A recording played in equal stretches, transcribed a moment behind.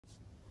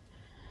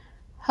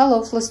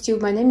Hello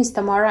Letistitch, my name is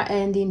Tamara,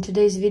 and in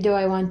today's video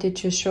I wanted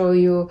to show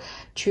you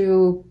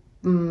two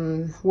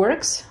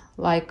works,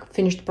 like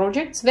finished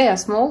projects. They are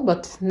small,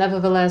 but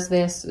nevertheless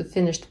they are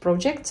finished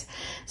projects.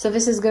 So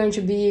this is going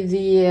to be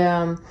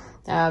the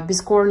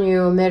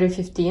Biscornu Mary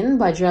 15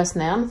 by Just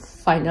Nan.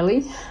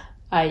 Finally,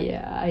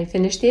 I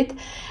finished it,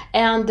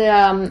 and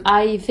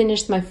I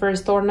finished my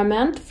first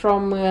ornament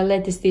from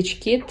Letistitch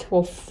kit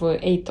of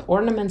 8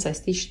 ornaments. I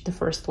stitched the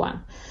first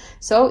one.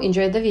 So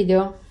enjoy the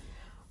video.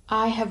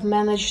 I have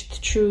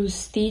managed to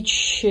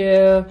stitch,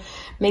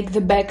 make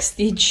the back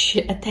stitch,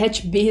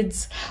 attach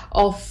beads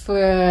of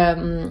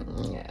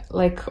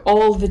like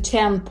all the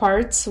 10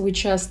 parts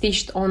which are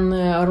stitched on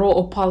raw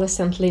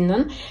opalescent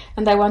linen,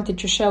 and I wanted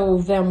to show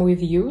them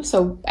with you.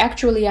 So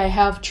actually I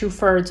have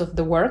 2/3 of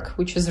the work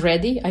which is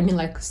ready, I mean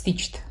like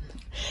stitched,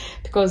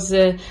 because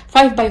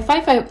 5 by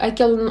 5 I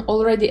can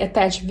already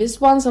attach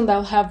these ones, and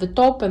I'll have the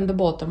top and the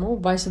bottom, or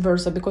vice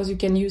versa, because you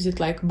can use it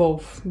like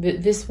both.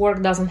 This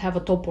work doesn't have a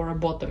top or a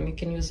bottom, you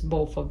can use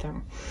both of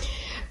them.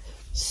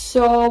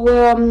 So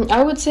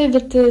I would say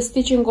that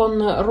stitching on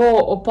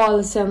raw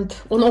opalescent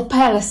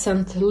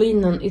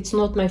linen, it's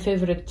not my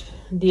favorite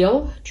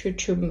deal to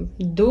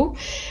do,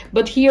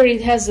 but here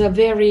it has a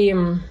very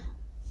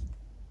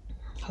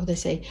how do I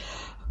say,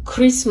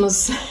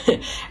 Christmas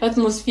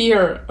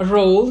atmosphere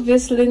roll,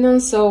 this linen,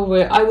 so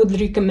I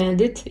would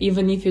recommend it,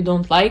 even if you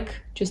don't like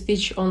to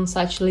stitch on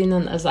such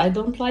linen as I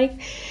don't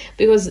like,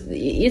 because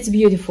it's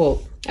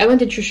beautiful. I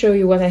wanted to show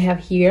you what I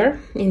have here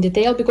in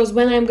detail, because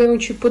when I'm going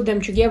to put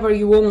them together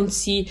you won't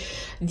see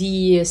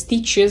the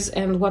stitches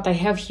and what I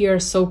have here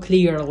so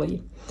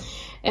clearly.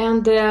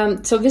 And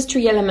so these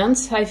 3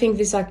 elements, I think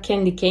these are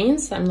candy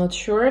canes, I'm not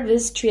sure.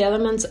 These 3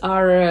 elements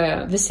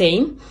are the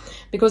same,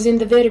 because in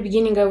the very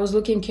beginning I was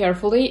looking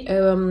carefully.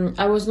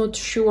 I was not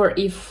sure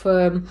if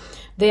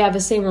they are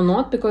the same or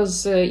not,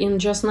 because in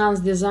Just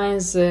Nan's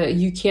designs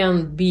you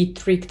can be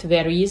tricked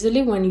very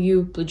easily when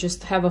you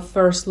just have a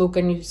first look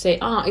and you say,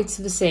 ah, it's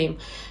the same.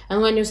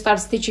 And when you start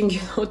stitching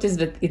you notice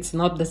that it's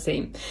not the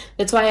same.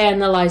 That's why I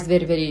analyzed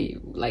very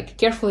like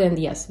carefully, and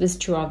yes, these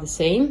 2 are the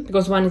same,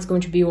 because one is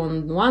going to be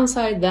on one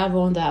side, the other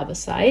on the other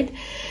side.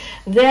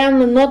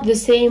 Then not the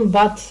same,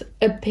 but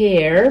a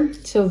pair.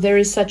 So there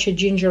is such a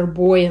ginger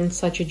boy and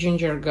such a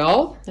ginger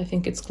girl. I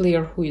think it's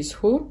clear who is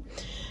who.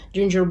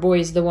 Ginger boy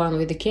is the one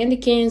with the candy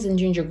canes, and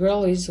ginger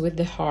girl is with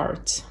the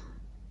hearts.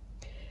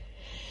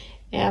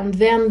 And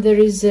then there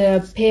is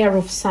a pair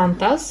of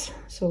Santas.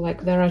 So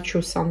like there are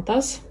 2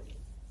 Santas.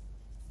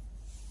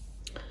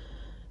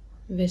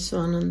 This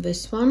one and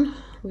this one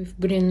with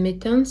green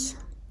mittens.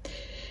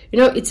 You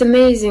know, it's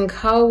amazing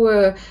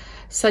how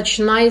such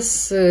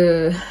nice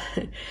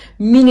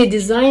mini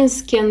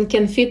designs can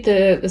fit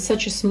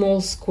such a small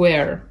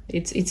square.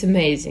 It's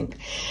amazing.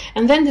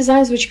 And then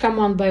designs which come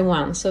one by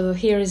one. So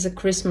here is a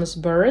Christmas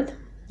bird.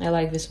 I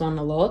like this one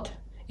a lot.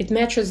 It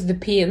matches the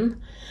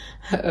pin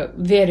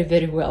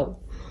very well.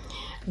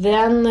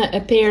 Then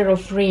a pair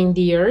of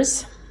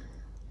reindeers.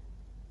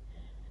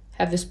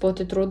 Have you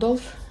spotted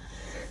Rudolph?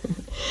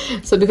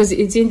 So because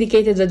it's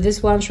indicated that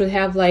this one should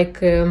have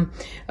like a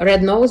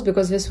red nose,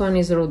 because this one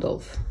is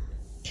Rudolph.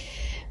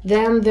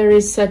 Then there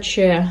is such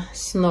a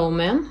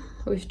snowman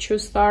with 2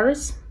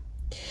 stars.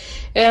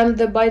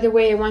 And by the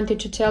way, I wanted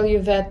to tell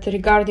you that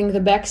regarding the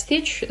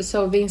backstitch,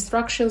 so the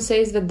instruction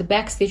says that the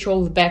backstitch,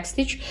 all the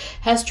backstitch,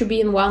 has to be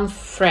in 1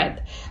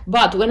 thread.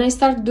 But when I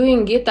started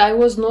doing it, I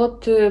was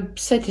not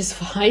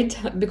satisfied,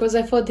 because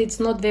I thought it's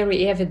not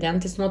very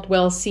evident, it's not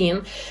well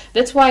seen.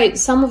 That's why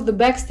some of the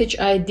backstitch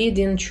I did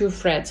in 2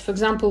 threads. For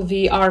example,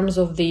 the arms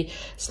of the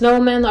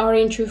snowman are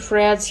in 2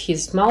 threads,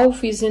 his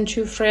mouth is in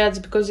 2 threads,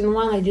 because in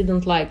one I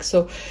didn't like.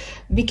 So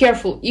be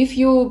careful.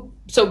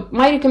 So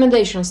my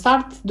recommendation,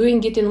 start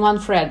doing it in 1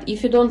 thread.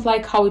 If you don't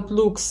like how it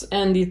looks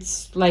and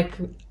it's like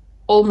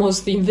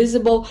almost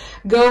invisible,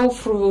 go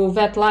through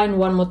that line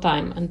 1 more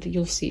time and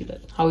you'll see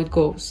how it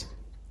goes.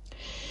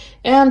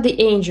 And the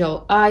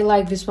angel, I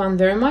like this one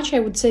very much. I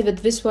would say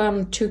that this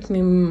one took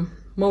me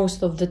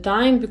most of the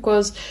time,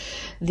 because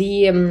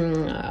the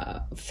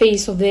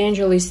face of the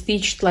angel is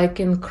stitched like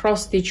in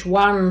cross stitch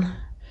 1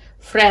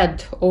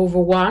 thread over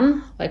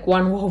 1, like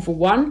 1 over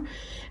 1.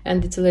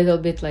 And it's a little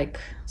bit like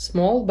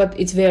small, but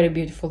it's very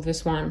beautiful,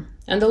 this one.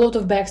 And a lot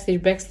of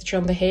backstitch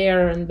on the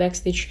hair and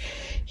backstitch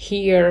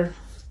here,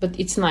 but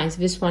it's nice.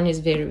 This one is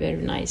very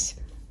nice.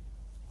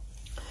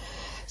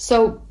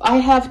 So I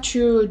have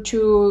to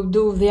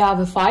do the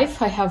other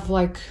 5. I have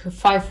like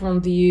 5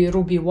 from the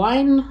ruby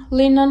wine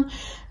linen,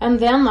 and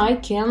then I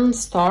can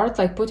start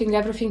like putting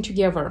everything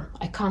together.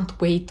 I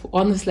can't wait,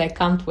 honestly, I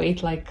can't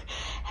wait like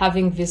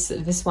having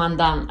this one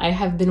done. I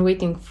have been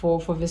waiting for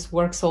this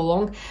work so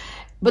long.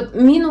 But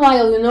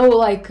meanwhile, you know,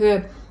 like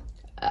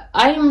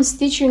I am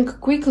stitching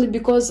quickly,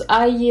 because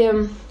I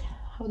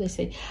how do I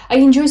say, I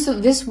enjoy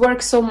this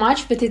work so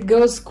much that it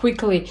goes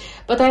quickly,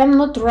 but I am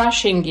not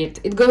rushing it.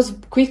 It goes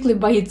quickly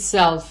by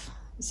itself.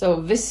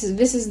 So this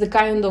is the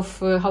kind of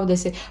how they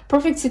say,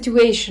 perfect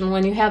situation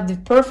when you have the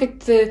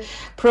perfect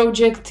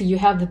project, you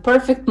have the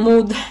perfect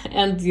mood,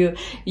 and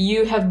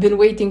you have been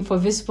waiting for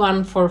this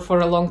one for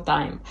a long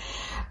time.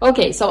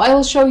 Okay, so I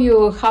will show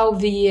you how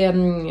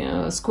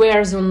the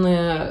squares on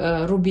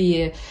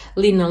Ruby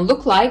linen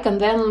look like, and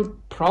then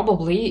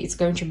probably it's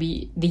going to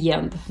be the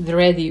end, the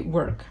ready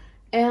work.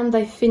 And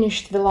I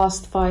finished the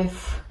last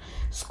 5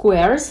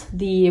 squares,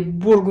 the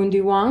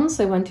burgundy ones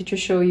I wanted to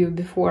show you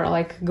before,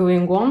 like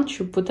going on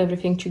to put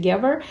everything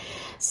together.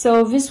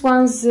 So these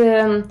ones,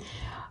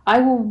 I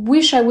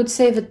wish I would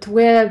say that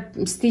were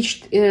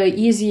stitched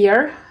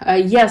easier.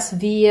 Yes,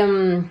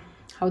 the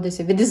how they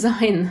say, the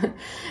design,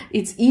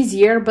 it's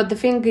easier, but the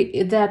thing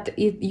that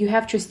you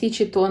have to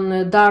stitch it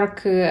on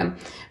dark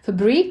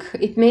fabric,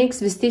 it makes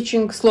the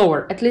stitching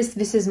slower. At least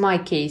this is my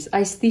case.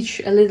 I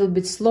stitch a little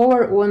bit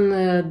slower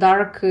on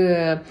dark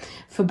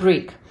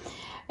fabric.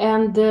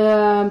 And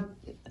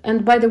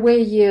by the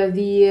way,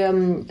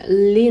 the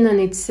linen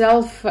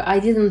itself, I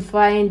didn't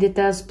find it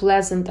as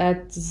pleasant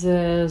as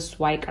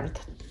Swikard.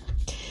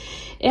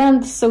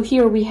 And so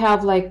here we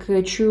have like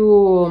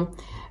 2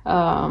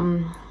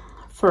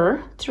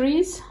 fir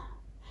trees,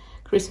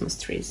 Christmas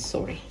trees,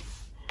 sorry.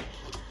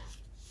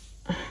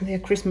 They are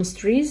Christmas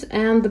trees,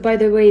 and by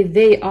the way,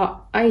 they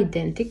are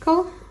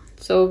identical,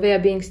 so they are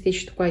being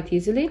stitched quite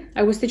easily.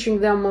 I was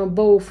stitching them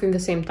both in the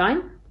same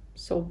time,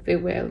 so they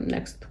were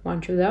next one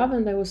to the other,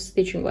 and I was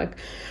stitching like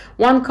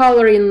one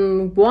color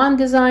in one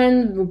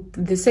design,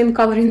 the same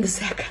color in the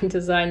second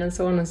design, and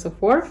so on and so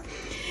forth.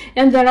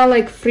 And there are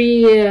like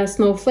 3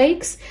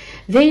 snowflakes.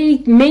 They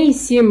may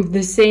seem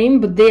the same,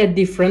 but they are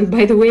different,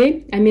 by the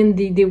way. I mean,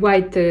 the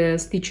white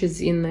stitches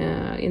in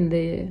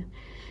the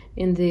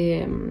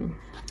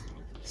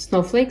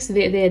snowflakes,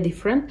 they are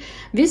different.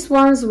 These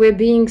ones were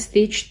being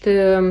stitched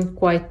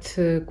quite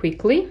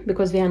quickly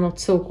because they are not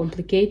so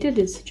complicated.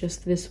 It's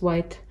just this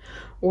white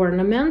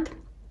ornament.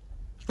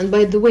 And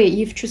by the way,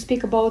 if you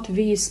speak about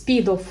the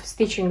speed of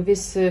stitching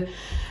these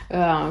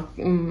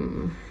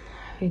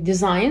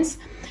designs,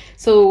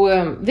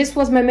 so this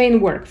was my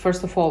main work,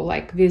 first of all,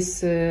 like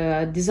this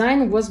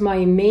design was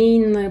my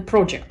main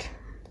project.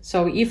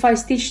 So if I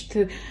stitched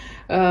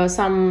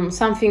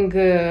something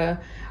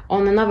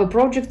on another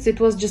project,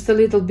 it was just a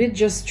little bit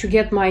just to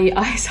get my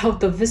eyes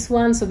out of this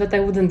one so that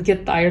I wouldn't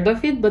get tired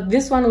of it, but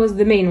this one was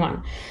the main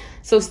one.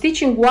 So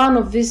stitching 1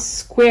 of these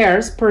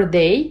squares per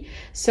day,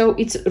 so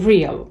it's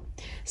real.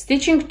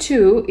 Stitching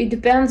 2, it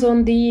depends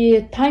on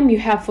the time you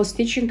have for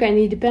stitching, and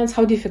it depends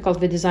how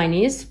difficult the design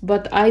is,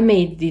 but I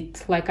made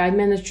it, like I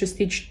managed to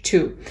stitch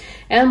 2.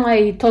 And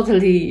my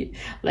totally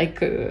like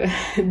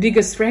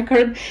biggest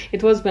record,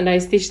 it was when I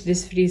stitched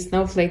these 3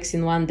 snowflakes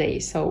in 1 day.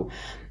 So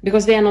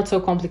because they are not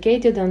so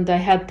complicated and I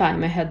had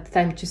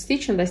time to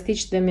stitch, and I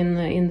stitched them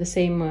in the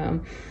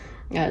same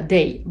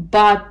day.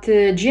 But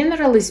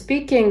generally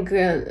speaking,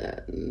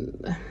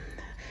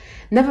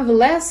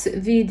 nevertheless,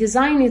 the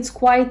design is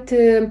quite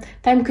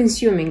time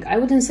consuming. I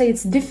wouldn't say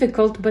it's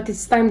difficult, but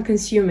it's time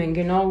consuming,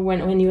 you know,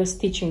 when you are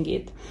stitching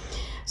it.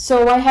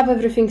 So I have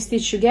everything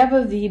stitched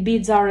together, the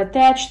beads are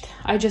attached,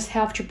 I just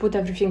have to put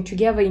everything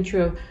together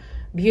into a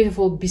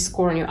beautiful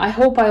biscornu. I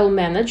hope I'll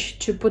manage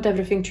to put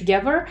everything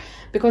together,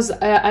 because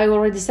I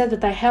already said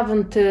that I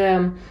haven't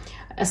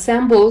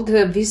assembled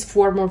this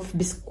form of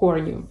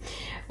biscornu.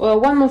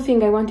 One more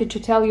thing I wanted to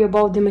tell you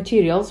about the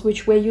materials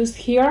which were used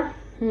here.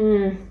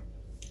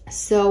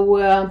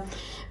 So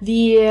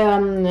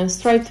the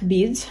striped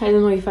beads, I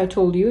don't know if I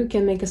told you, you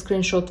can make a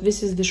screenshot.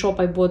 This is the shop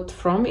I bought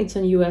from, it's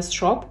a US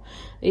shop.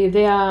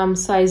 They are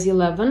size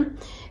 11.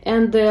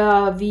 And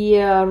the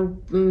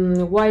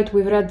white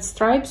with red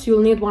stripes,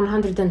 you'll need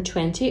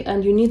 120,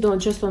 and you need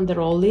just on the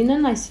raw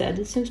linen, I said,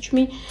 it seems to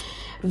me.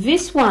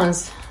 These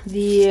ones,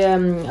 the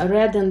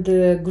red and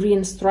the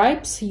green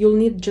stripes, you'll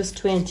need just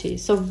 20.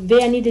 So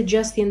they are needed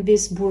just in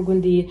this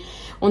burgundy,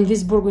 on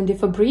this burgundy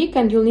fabric,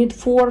 and you'll need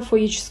 4 for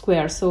each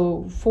square.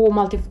 So 4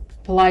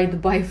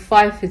 multiplied by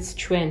 5, it's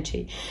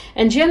 20.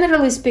 And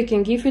generally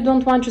speaking, if you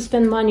don't want to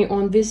spend money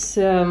on this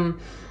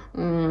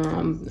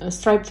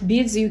striped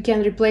beads, you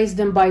can replace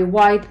them by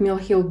white Mill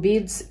Hill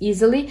beads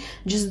easily.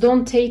 Just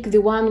don't take the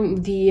one,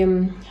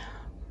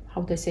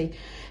 how do I say,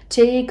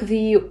 take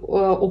the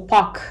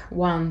opaque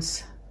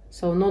ones,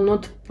 so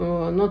not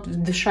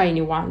the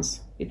shiny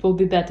ones. It will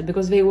be better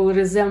because they will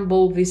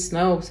resemble the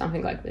snow,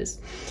 something like this.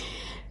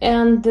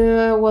 And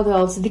what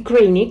else? The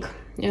cranic.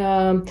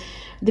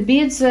 The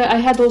beads I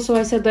had also,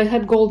 I said I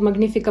had gold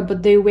magnifica,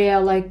 but they were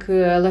like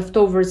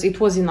leftovers. It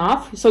was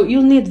enough, so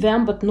you'll need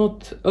them, but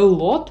not a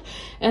lot.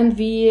 And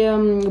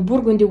the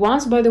burgundy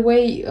ones, by the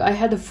way, I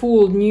had a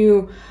full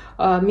new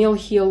Mill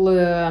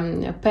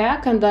Hill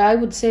pack, and I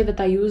would say that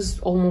I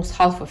used almost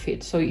half of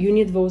it, so you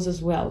need those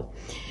as well.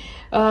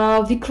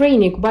 The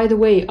cranic, by the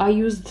way, I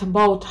used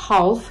about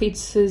half.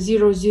 It's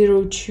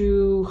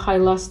 002 high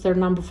luster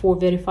number 4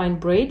 very fine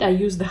braid. I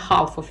used the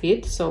half of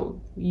it, so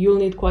you'll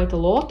need quite a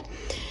lot.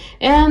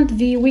 And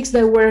the Wix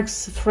Dye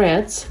Works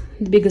threads,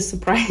 the biggest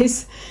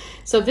surprise.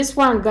 So this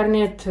one,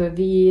 Garnet,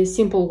 the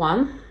simple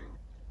one,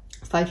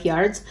 5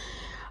 yards.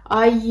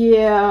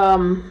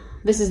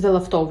 This is the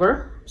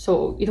leftover,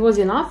 so it was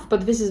enough,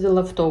 but this is the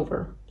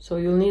leftover. So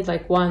you'll need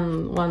like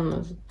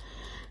one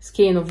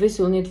skein of this.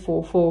 You'll need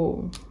for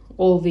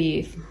all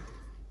the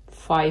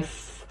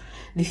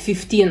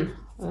 15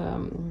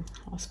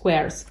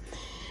 squares.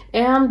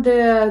 And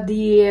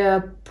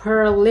the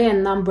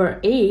purlin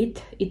number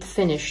 8, it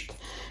finished.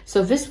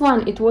 So this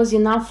one, it was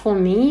enough for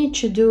me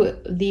to do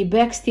the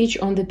back stitch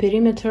on the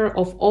perimeter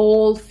of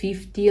all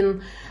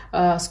 15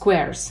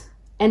 squares.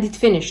 And it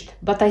finished,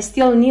 but I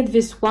still need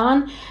this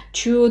one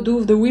to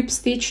do the whip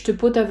stitch, to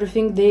put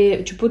everything,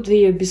 to put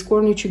the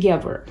biscornu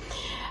together.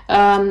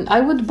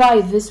 I would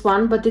buy this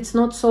one, but it's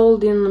not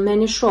sold in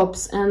many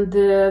shops, and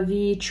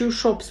the 2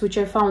 shops which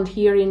I found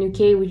here in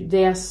UK, which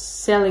they are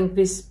selling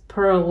this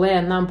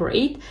purlin number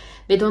 8,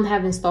 they don't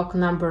have in stock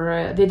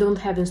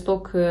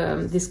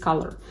this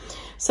color.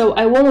 So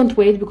I won't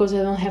wait, because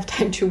I don't have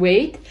time to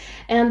wait,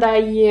 and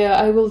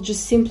I will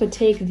just simply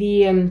take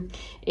the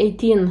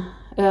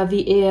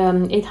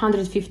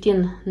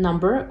 815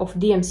 number of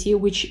DMC,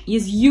 which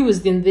is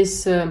used in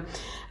this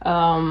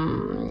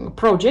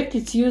project.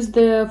 It's used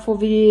for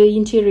the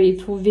interior,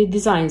 for the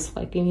designs,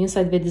 like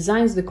inside the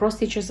designs, the cross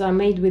stitches are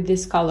made with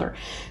this color.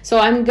 So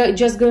I'm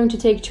just going to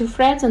take 2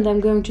 threads, and I'm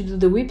going to do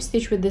the whip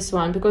stitch with this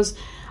one, because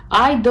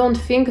I don't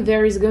think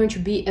there is going to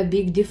be a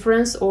big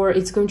difference, or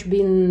it's going to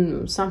be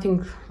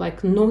something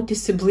like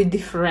noticeably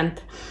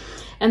different.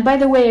 And by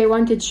the way, I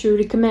wanted to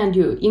recommend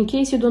you, in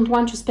case you don't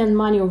want to spend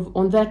money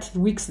on that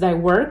week's dye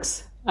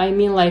works, I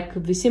mean like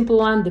the simple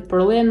one, the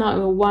purlin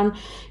one,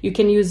 you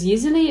can use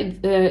easily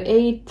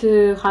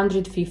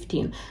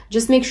 815.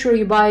 Just make sure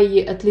you buy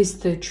at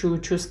least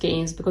 2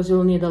 skeins, because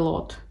you'll need a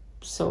lot.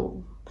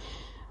 So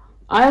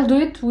I'll do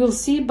it, we'll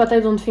see, but I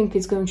don't think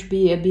it's going to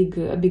be a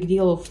big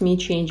deal of me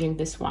changing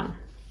this one.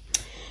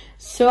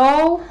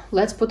 So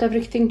let's put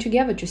everything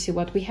together to see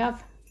what we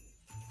have.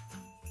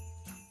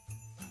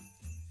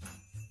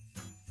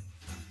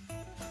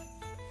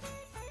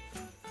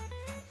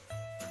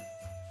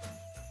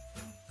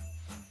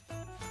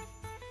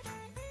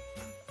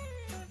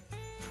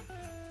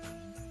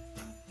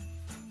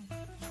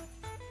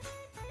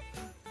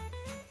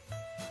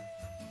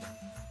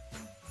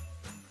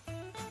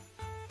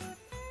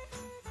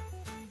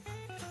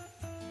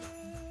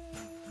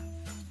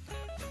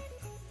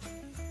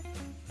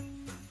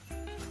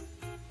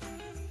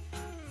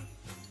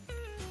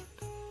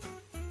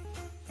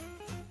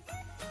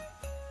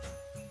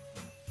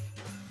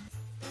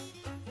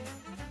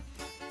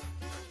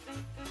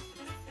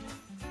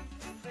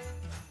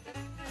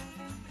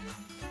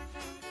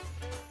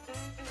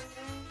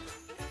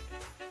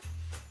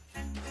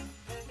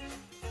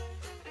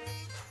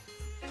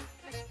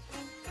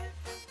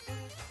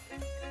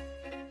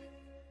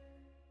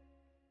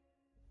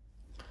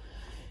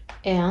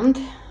 And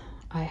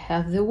I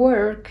have the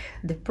work,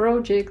 the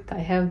project, I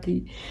have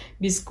the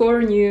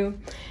biscornu.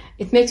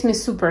 It makes me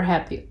super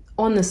happy,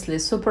 honestly,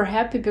 super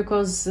happy,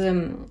 because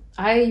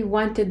I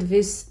wanted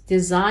this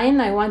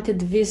design, I wanted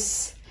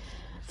this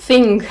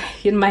thing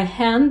in my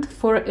hand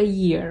for a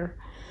year.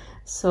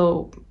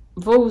 So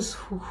those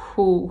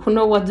who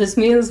know what this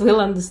means will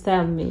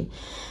understand me.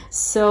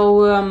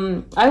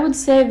 So I would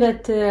say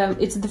that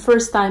it's the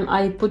first time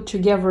I put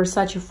together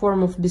such a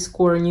form of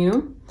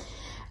biscornu.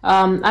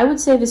 I would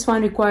say this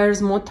one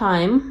requires more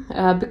time,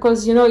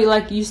 because, you know,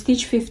 like you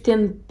stitch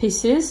 15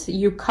 pieces,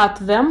 you cut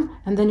them,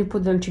 and then you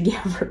put them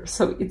together.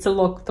 So it's a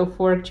lot of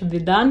work to be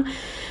done.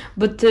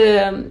 But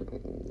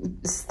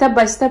step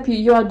by step,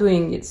 you are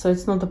doing it. So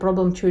it's not a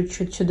problem to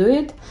do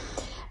it.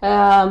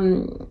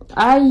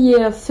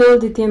 I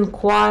filled it in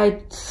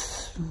quite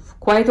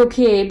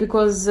okay,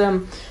 because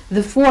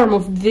the form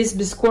of this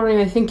biscornu,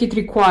 I think it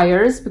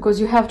requires, because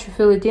you have to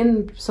fill it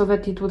in so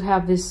that it would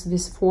have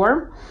this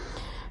form.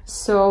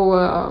 So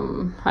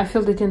I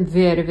filled it in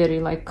very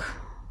like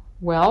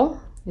well.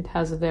 It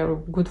has a very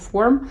good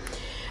form.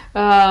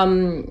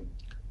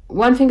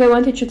 One thing I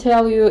wanted to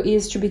tell you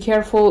is to be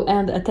careful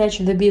and attach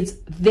the beads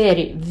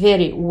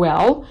very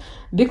well,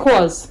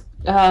 because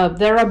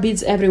there are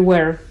beads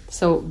everywhere.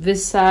 So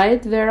this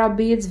side there are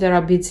beads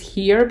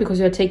here, because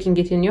you're taking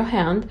it in your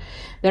hand.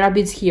 There are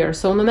beads here,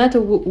 so no matter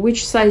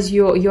which size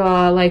you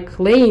are like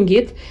laying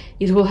it,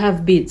 it will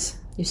have beads.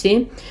 You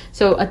see?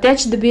 So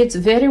attach the beads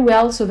very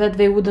well so that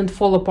they wouldn't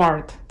fall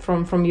apart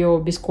from your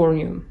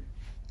biscornu.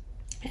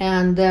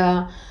 And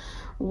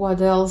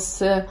what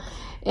else? You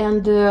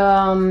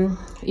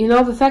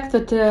know, the fact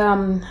that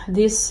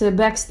this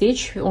back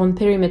stitch on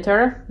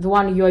perimeter, the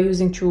one you are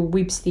using to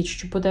whip stitch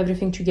to put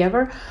everything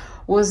together,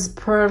 was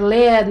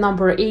purlin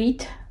number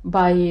 8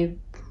 by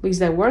Weeks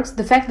That Works.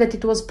 The fact that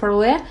it was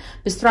purlin,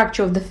 the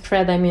structure of the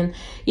thread, I mean,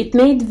 it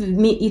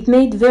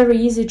made very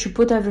easy to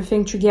put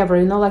everything together,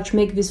 you know, like to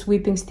make this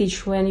whipping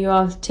stitch when you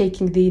are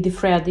taking the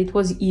thread. It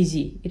was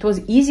easy. It was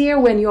easier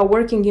when you are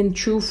working in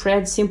 2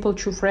 threads, simple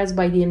 2 threads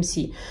by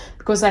DMC,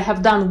 because I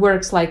have done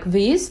works like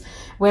this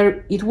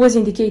where it was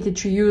indicated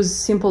to use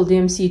simple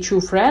DMC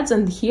 2 threads,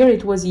 and here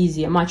it was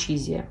easier, much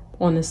easier,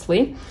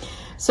 honestly.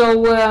 So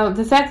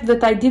the fact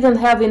that I didn't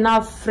have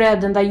enough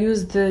thread and I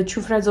used 2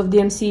 threads of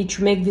DMC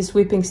to make this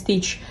whipping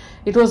stitch,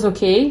 it was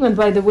okay. And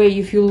by the way,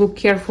 if you look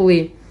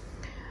carefully,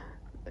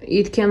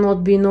 it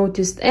cannot be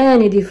noticed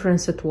any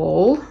difference at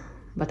all,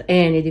 but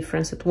any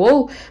difference at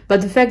all. But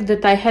the fact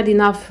that I had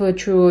enough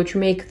to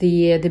make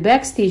the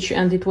back stitch,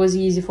 and it was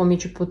easy for me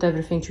to put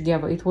everything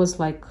together, it was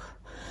like,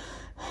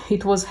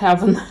 it was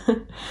heaven.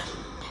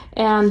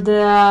 And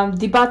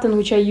the button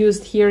which I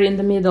used here in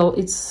the middle,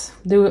 it's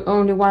the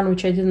only one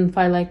which I didn't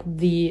find like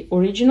the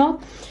original.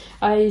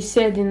 I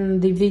said in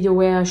the video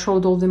where I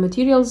showed all the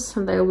materials,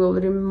 and I will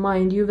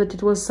remind you that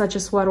it was such a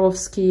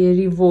Swarovski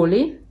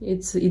Rivoli.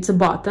 It's a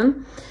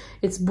button,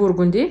 it's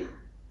burgundy,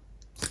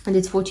 and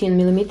it's 14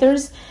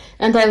 millimeters,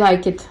 and I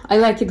like it. I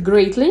like it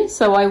greatly,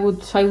 so I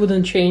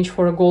wouldn't change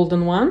for a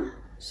golden one.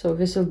 So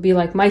this will be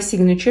like my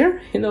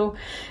signature, you know.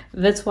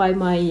 That's why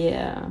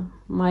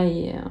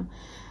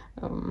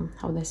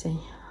how do I say,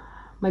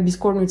 my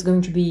biscornu is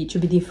going to be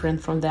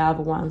different from the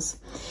other ones.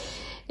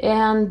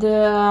 And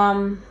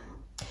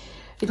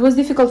it was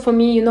difficult for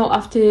me, you know,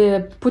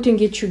 after putting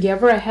it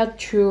together. I had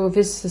to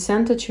this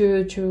center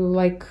to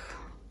like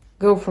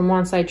go from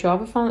one side to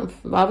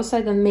other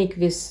side and make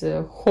this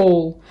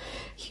hole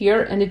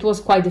here, and it was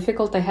quite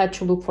difficult. I had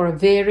to look for a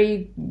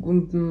very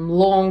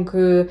long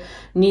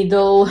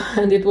needle,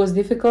 and it was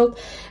difficult.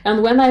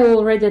 And when I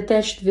already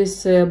attached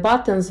these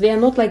buttons, they are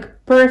not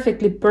like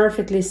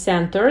perfectly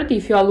centered.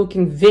 If you are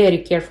looking very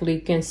carefully,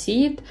 you can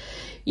see it.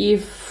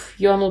 If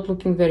you are not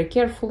looking very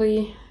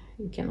carefully,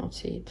 you cannot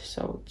see it.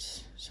 So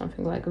it's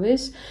something like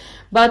this.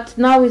 But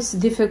now it's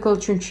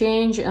difficult to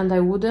change, and I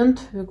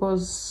wouldn't,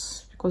 because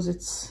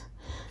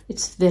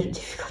it's very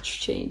difficult to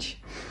change.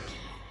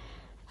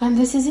 And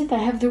this is it. I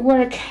have the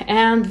work,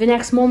 and the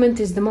next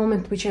moment is the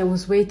moment which I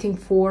was waiting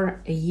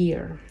for a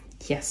year.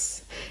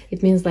 Yes,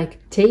 it means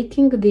like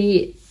taking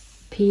the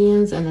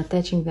pins and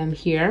attaching them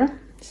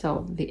here.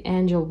 So the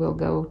angel will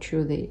go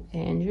to the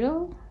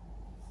angel,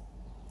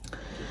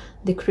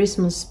 the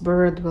Christmas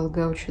bird will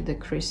go to the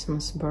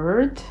Christmas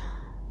bird.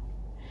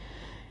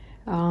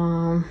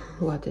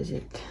 What is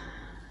it?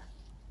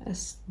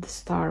 As the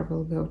star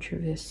will go to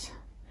this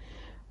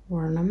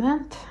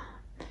ornament.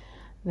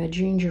 The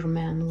ginger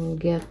man will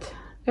get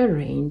a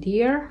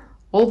reindeer,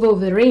 although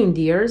the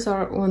reindeers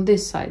are on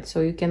this side,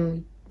 so you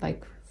can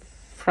like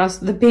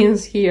thrust the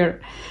pins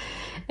here.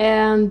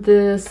 And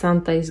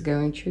Santa is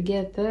going to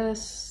get a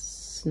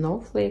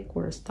snowflake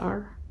or a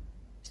star.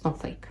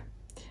 Snowflake.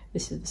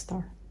 This is the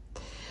star.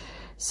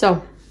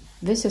 So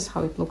this is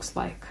how it looks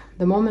like.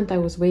 The moment I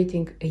was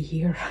waiting a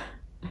year.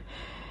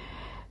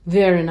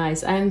 Very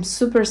nice. I'm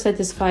super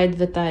satisfied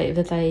that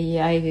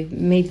I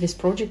made this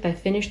project. I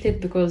finished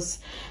it, because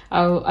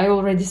I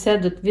already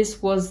said that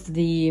this was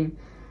the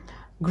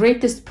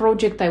greatest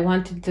project I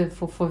wanted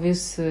for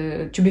this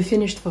to be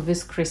finished for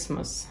this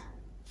Christmas.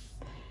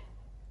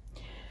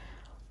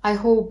 I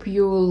hope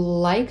you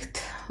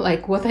liked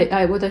what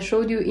I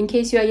showed you. In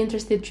case you are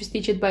interested to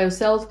stitch it by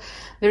yourself,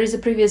 there is a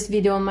previous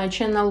video on my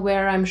channel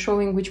where I'm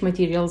showing which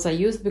materials I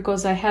used,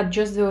 because I had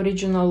just the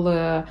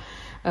original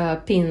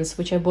pins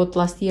which I bought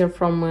last year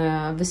from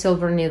the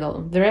silver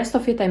needle. The rest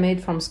of it I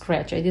made from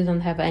scratch. I didn't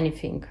have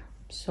anything.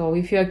 So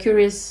if you are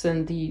curious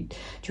and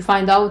to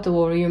find out,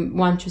 or you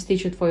want to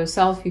stitch it for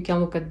yourself, you can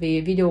look at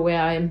the video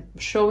where I'm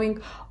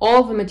showing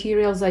all the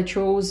materials I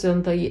chose,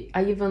 and I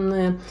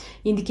even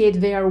indicate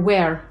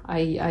where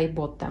I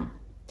bought them.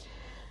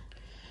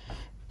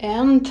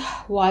 And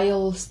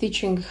while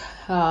stitching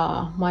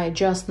my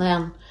Just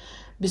Nan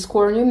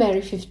Biscornu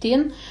Merry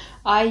 15,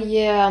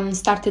 I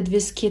started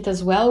this kit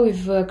as well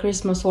with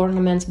Christmas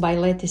ornaments by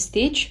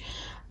Letistitch,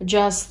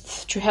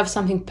 just to have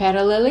something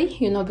parallelly,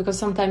 you know, because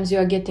sometimes you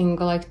are getting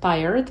like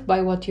tired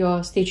by what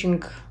you're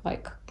stitching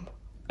like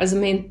as a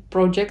main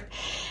project.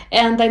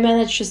 And I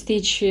managed to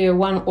stitch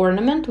one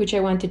ornament which I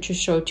wanted to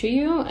show to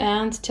you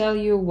and tell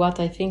you what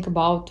I think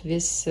about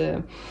this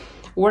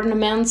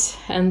ornaments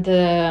and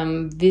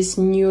this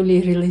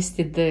newly released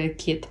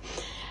kit.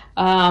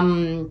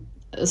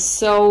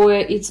 So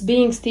it's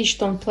being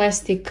stitched on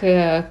plastic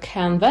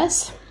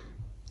canvas.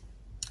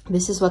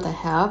 This is what I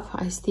have.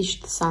 I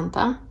stitched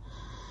Santa,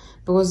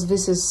 because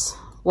this is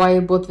why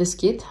I bought this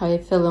kit. I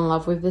fell in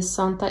love with this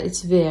Santa.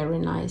 It's very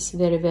nice,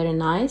 very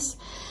nice.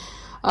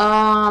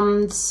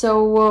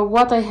 So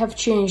what I have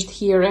changed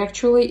here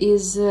actually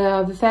is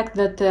the fact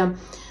that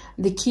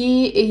the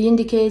key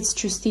indicates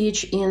to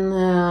stitch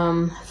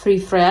in 3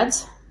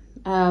 threads.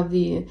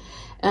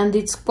 And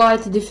it's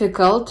quite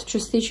difficult to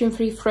stitch in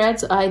 3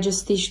 threads. I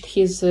just stitched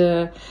his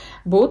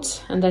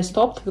boots and I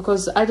stopped,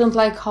 because I don't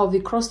like how the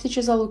cross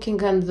stitches are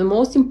looking, and the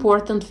most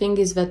important thing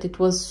is that it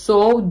was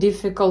so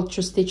difficult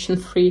to stitch in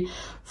 3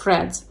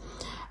 threads.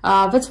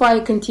 That's why I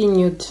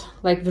continued,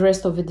 like the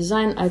rest of the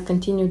design, I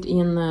continued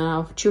in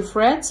 2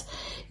 threads.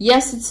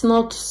 Yes, it's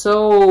not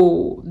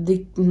so,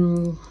 the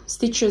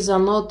stitches are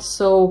not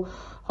so,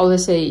 how do I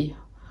say,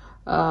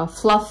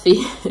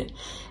 fluffy.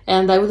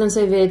 And I wouldn't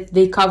say that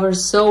they cover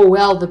so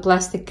well the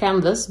plastic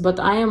canvas, but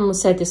I am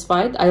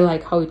satisfied. I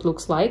like how it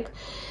looks like.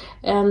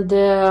 And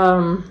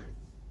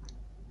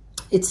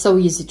It's so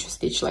easy to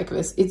stitch like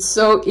this. It's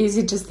so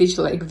easy to stitch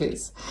like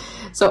this.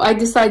 So I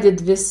decided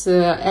this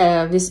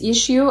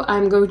issue,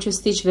 I'm going to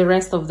stitch the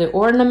rest of the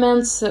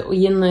ornaments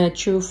in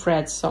 2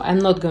 threads. So I'm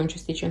not going to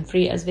stitch in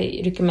 3 as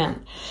they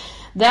recommend.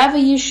 The other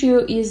issue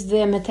is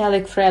the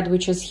metallic thread,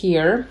 which is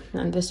here,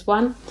 and this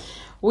one,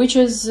 which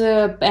is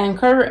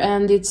anchor,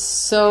 and it's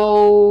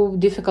so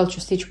difficult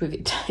to stitch with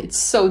it. It's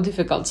so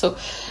difficult. So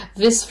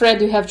this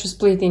thread you have to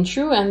split in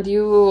 2, and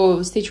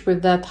you stitch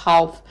with that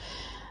half.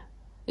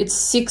 It's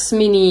 6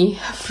 mini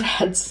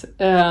threads.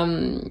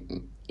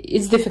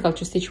 It's difficult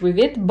to stitch with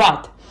it,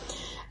 but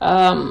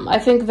I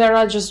think there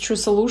are just 2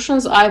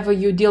 solutions. Either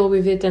you deal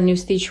with it and you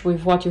stitch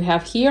with what you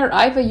have here,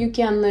 either you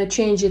can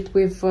change it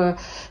with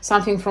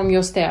something from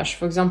your stash.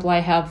 For example, I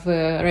have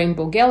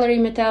Rainbow Gallery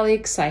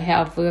metallics, I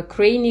have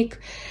Cranic,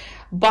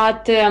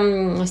 but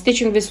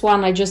stitching this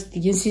one, I just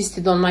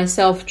insisted on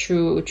myself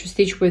to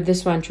stitch with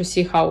this one to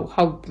see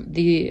how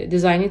the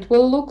design it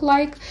will look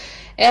like.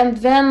 And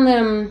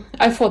then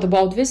I thought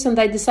about this, and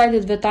I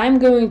decided that I'm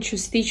going to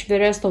stitch the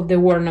rest of the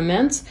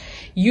ornaments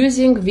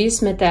using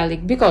this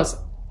metallic, because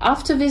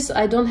after this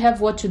I don't have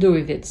what to do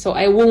with it, so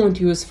I won't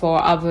use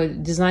for other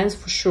designs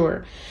for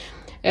sure.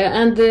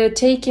 And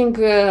taking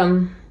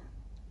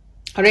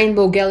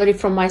Rainbow Gallery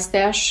from my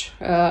stash,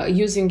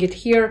 using it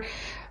here,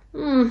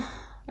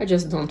 I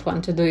just don't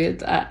want to do it.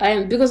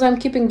 Because I'm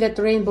keeping that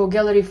Rainbow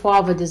Gallery for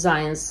other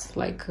designs,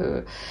 like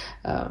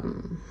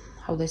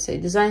how they say,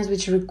 designs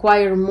which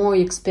require more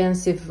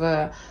expensive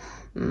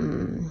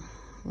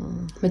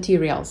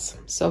materials.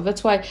 So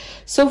that's why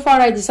so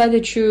far I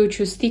decided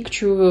to stick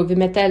to the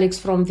metallics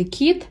from the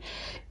kit.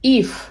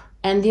 If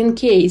and in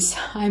case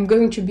I'm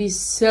going to be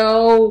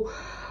so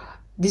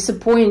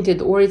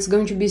disappointed, or it's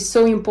going to be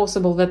so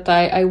impossible that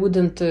I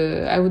wouldn't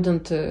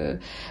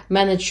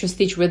manage to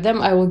stitch with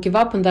them, I will give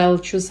up and I'll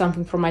choose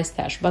something from my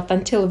stash. But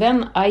until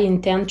then, I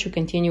intend to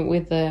continue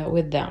with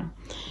them.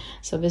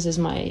 So this is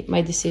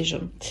my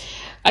decision.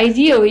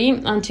 Ideally,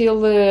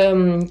 until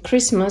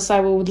Christmas, I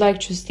would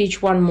like to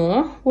stitch 1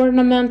 more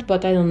ornament,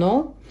 but I don't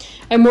know.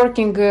 I'm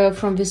working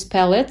from these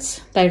palettes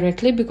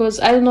directly,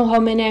 because I don't know how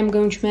many I'm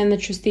going to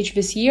manage to stitch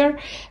this year,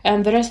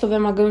 and the rest of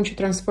them are going to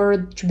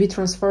be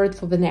transferred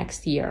for the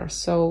next year.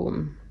 So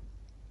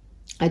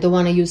I don't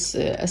want to use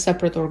a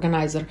separate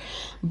organizer,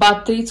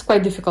 but it's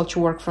quite difficult to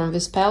work from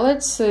these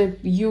palettes.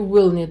 You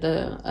will need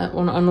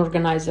an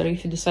organizer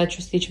if you decide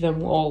to stitch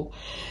them all.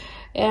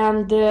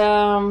 And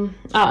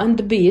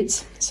the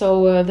beads.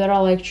 So there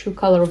are like 2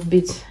 color of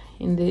beads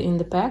in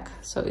the pack.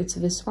 So it's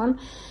this one.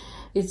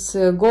 It's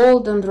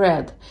gold and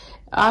red.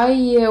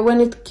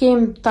 When it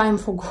came time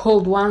for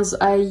gold ones,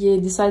 I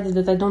decided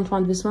that I don't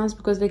want these ones,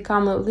 because they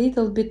come a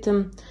little bit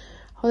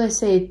how do I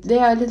say it? They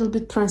are a little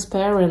bit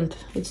transparent.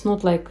 It's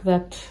not like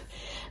that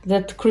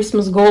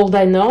Christmas gold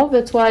I know.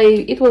 That's why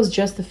it was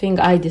just a thing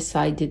I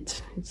decided.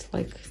 It's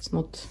like, it's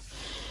not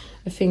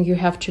a thing you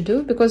have to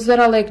do, because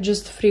there are like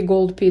just 3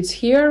 gold beads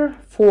here,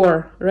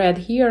 4 red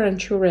here and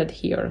 2 red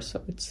here,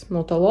 so it's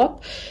not a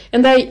lot.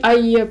 And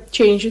I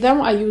changed them.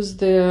 I used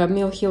the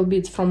Mill Hill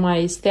beads from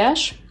my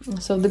stash.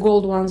 So the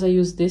gold ones I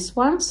used these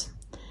ones,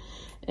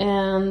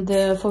 and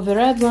for the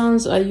red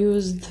ones I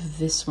used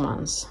these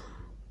ones.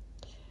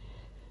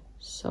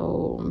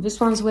 So these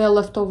ones were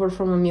left over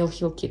from a Mill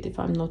Hill kit, if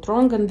I'm not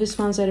wrong, and these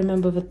ones I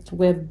remember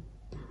that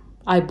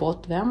I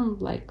bought them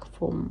like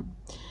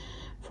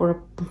for a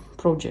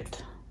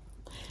project.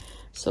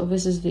 So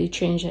this is the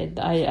change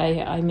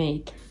I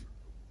made.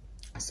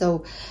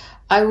 So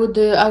I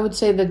would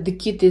say that the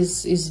kit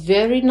is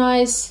very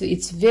nice.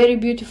 It's very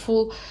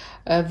beautiful.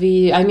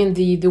 The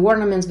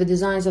ornaments, the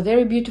designs are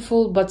very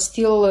beautiful, but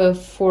still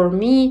for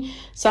me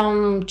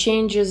some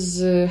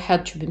changes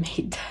had to be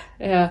made.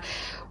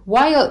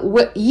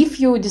 If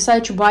you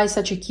decide to buy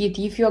such a kit,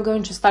 if you are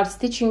going to start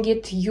stitching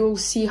it, you'll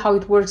see how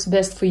it works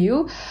best for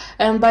you.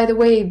 And by the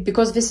way,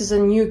 because this is a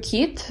new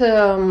kit,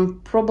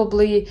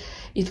 probably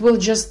it will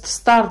just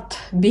start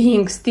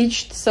being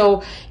stitched.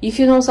 So if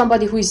you know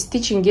somebody who is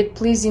stitching it,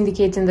 please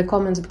indicate in the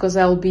comments, because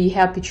I'll be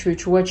happy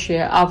to watch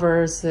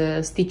others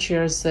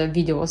stitchers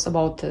videos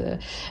about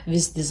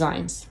these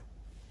designs.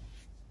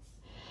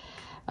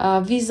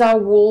 These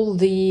are all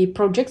the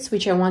projects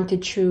which I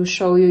wanted to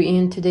show you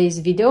in today's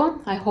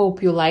video. I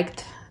hope you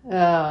liked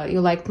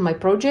my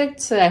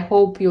projects. I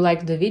hope you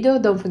liked the video.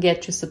 Don't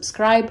forget to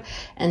subscribe,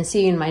 and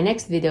see you in my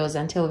next videos.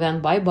 Until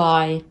then, bye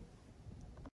bye.